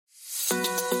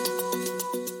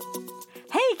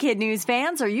Kid News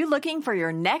fans, are you looking for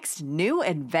your next new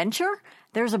adventure?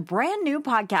 There's a brand new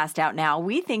podcast out now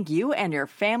we think you and your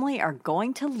family are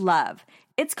going to love.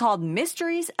 It's called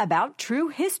Mysteries About True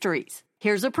Histories.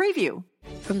 Here's a preview.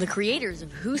 From the creators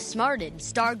of Who Smarted,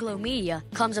 Starglow Media,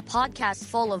 comes a podcast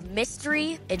full of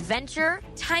mystery, adventure,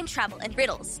 time travel and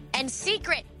riddles, and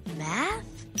secret math.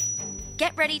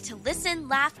 Get ready to listen,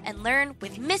 laugh, and learn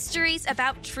with Mysteries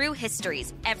About True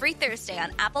Histories every Thursday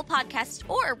on Apple Podcasts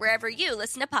or wherever you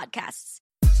listen to podcasts.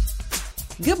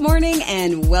 Good morning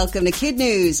and welcome to Kid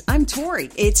News. I'm Tori.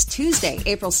 It's Tuesday,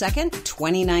 April 2nd,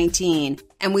 2019.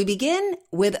 And we begin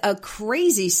with a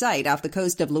crazy sight off the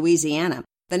coast of Louisiana.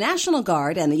 The National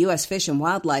Guard and the U.S. Fish and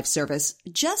Wildlife Service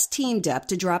just teamed up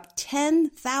to drop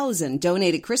 10,000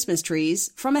 donated Christmas trees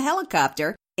from a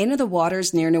helicopter into the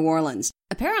waters near New Orleans.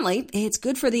 Apparently, it's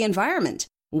good for the environment.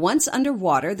 Once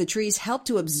underwater, the trees help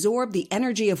to absorb the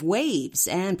energy of waves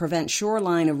and prevent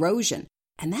shoreline erosion.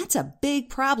 And that's a big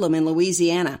problem in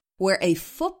Louisiana, where a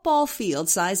football field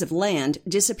size of land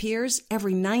disappears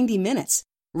every 90 minutes.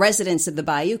 Residents of the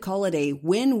bayou call it a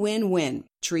win-win-win.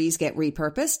 Trees get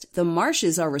repurposed, the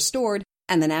marshes are restored,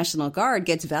 and the National Guard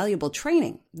gets valuable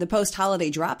training. The post-holiday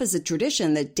drop is a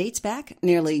tradition that dates back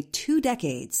nearly 2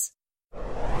 decades.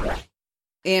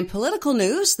 In political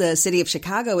news, the city of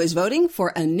Chicago is voting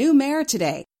for a new mayor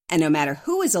today. And no matter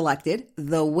who is elected,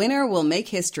 the winner will make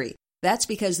history. That's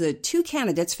because the 2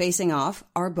 candidates facing off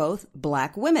are both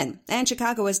black women, and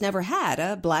Chicago has never had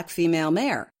a black female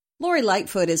mayor. Lori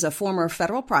Lightfoot is a former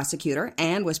federal prosecutor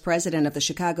and was president of the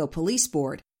Chicago Police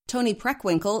Board. Toni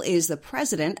Preckwinkle is the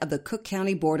president of the Cook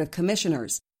County Board of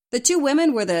Commissioners. The 2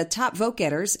 women were the top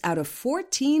vote-getters out of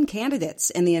 14 candidates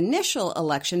in the initial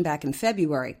election back in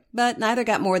February, but neither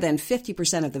got more than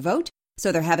 50% of the vote,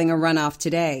 so they're having a runoff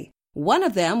today. One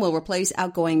of them will replace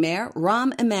outgoing Mayor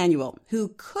Rahm Emanuel,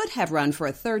 who could have run for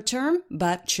a 3rd term,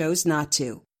 but chose not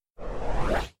to.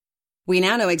 We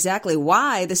now know exactly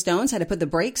why the Stones had to put the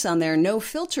brakes on their No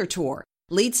Filter tour.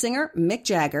 Lead singer Mick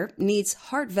Jagger needs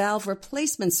heart valve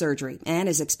replacement surgery and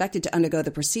is expected to undergo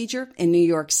the procedure in New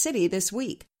York City this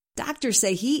week. Doctors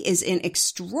say he is in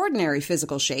extraordinary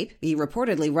physical shape. He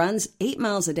reportedly runs 8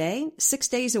 miles a day, 6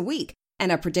 days a week, and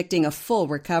are predicting a full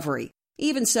recovery.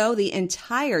 Even so, the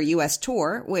entire U.S.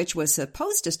 tour, which was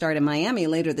supposed to start in Miami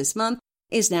later this month,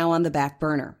 is now on the back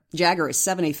burner. Jagger is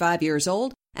 75 years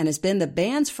old and has been the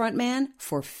band's frontman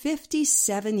for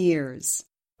 57 years.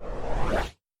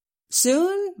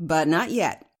 Soon, but not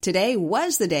yet. Today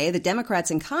was the day the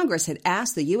Democrats in Congress had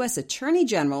asked the U.S. Attorney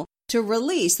General to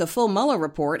release the full Mueller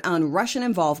report on Russian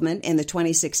involvement in the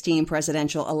 2016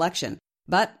 presidential election.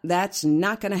 But that's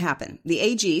not going to happen. The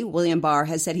AG, William Barr,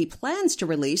 has said he plans to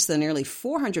release the nearly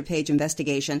 400-page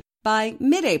investigation by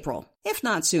mid-April, if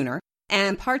not sooner,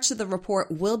 and parts of the report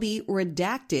will be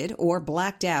redacted or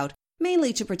blacked out,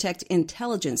 mainly to protect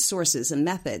intelligence sources and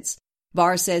methods.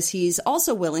 Barr says he's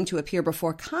also willing to appear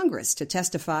before Congress to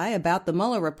testify about the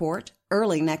Mueller report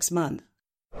early next month.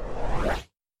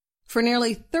 For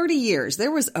nearly 30 years,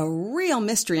 there was a real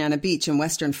mystery on a beach in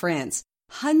western France.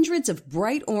 Hundreds of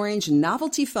bright orange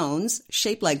novelty phones,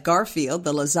 shaped like Garfield,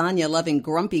 the lasagna-loving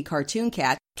grumpy cartoon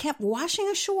cat, kept washing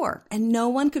ashore, and no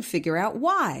one could figure out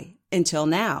why, until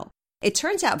now. It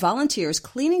turns out volunteers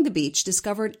cleaning the beach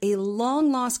discovered a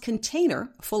long-lost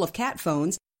container full of cat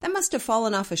phones that must have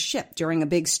fallen off a ship during a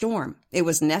big storm. It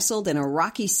was nestled in a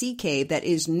rocky sea cave that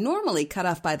is normally cut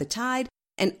off by the tide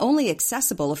and only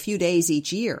accessible a few days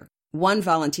each year. One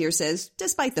volunteer says,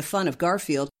 despite the fun of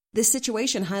Garfield, this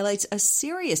situation highlights a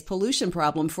serious pollution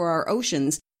problem for our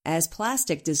oceans, as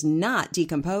plastic does not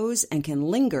decompose and can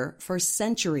linger for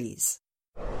centuries.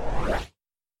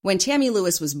 When Tammy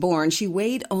Lewis was born, she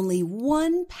weighed only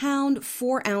 1 pound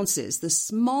 4 ounces, the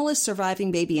smallest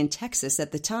surviving baby in Texas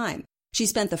at the time. She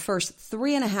spent the first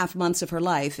 3.5 months of her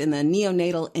life in the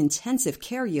neonatal intensive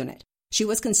care unit. She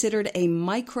was considered a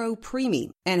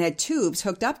micro-preemie and had tubes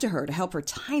hooked up to her to help her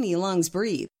tiny lungs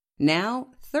breathe. Now,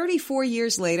 34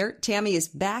 years later, Tammy is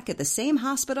back at the same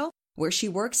hospital where she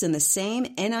works in the same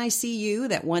NICU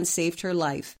that once saved her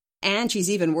life. And she's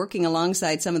even working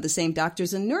alongside some of the same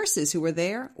doctors and nurses who were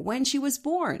there when she was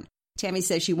born. Tammy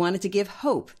says she wanted to give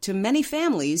hope to many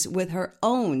families with her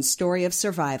own story of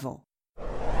survival.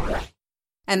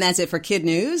 And that's it for Kid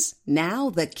News. Now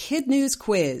the Kid News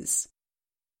quiz.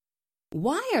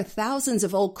 Why are thousands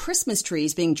of old Christmas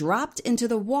trees being dropped into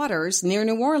the waters near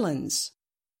New Orleans?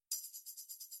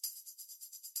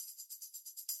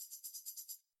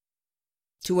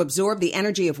 To absorb the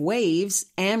energy of waves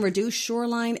and reduce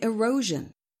shoreline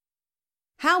erosion.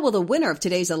 How will the winner of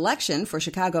today's election for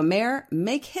Chicago mayor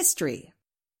make history?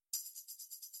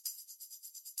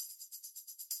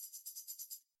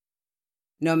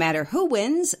 No matter who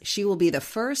wins, she will be the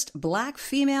first Black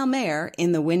female mayor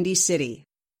in the Windy City.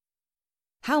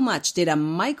 How much did a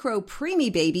micro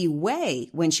preemie baby weigh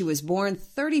when she was born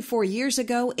 34 years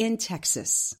ago in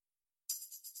Texas?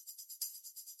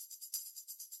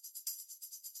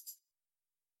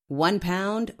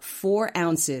 £1, 4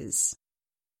 ounces.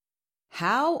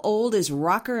 How old is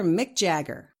rocker Mick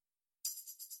Jagger?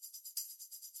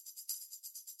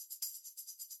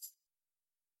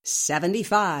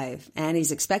 75, and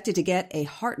he's expected to get a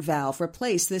heart valve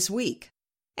replaced this week.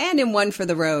 And in one for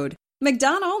the road,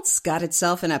 McDonald's got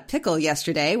itself in a pickle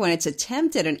yesterday when its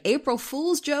attempt at an April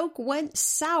Fool's joke went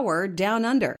sour down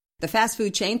under. The fast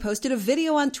food chain posted a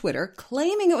video on Twitter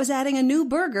claiming it was adding a new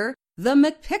burger, the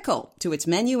McPickle, to its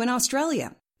menu in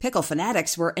Australia. Pickle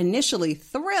fanatics were initially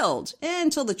thrilled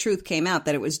until the truth came out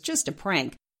that it was just a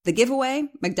prank. The giveaway,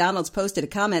 McDonald's posted a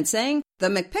comment saying the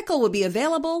McPickle will be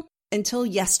available until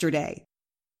yesterday.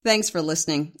 Thanks for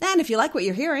listening. And if you like what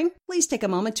you're hearing, please take a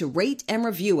moment to rate and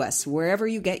review us wherever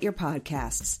you get your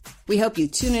podcasts. We hope you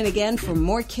tune in again for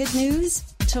more kid news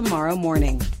tomorrow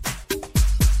morning.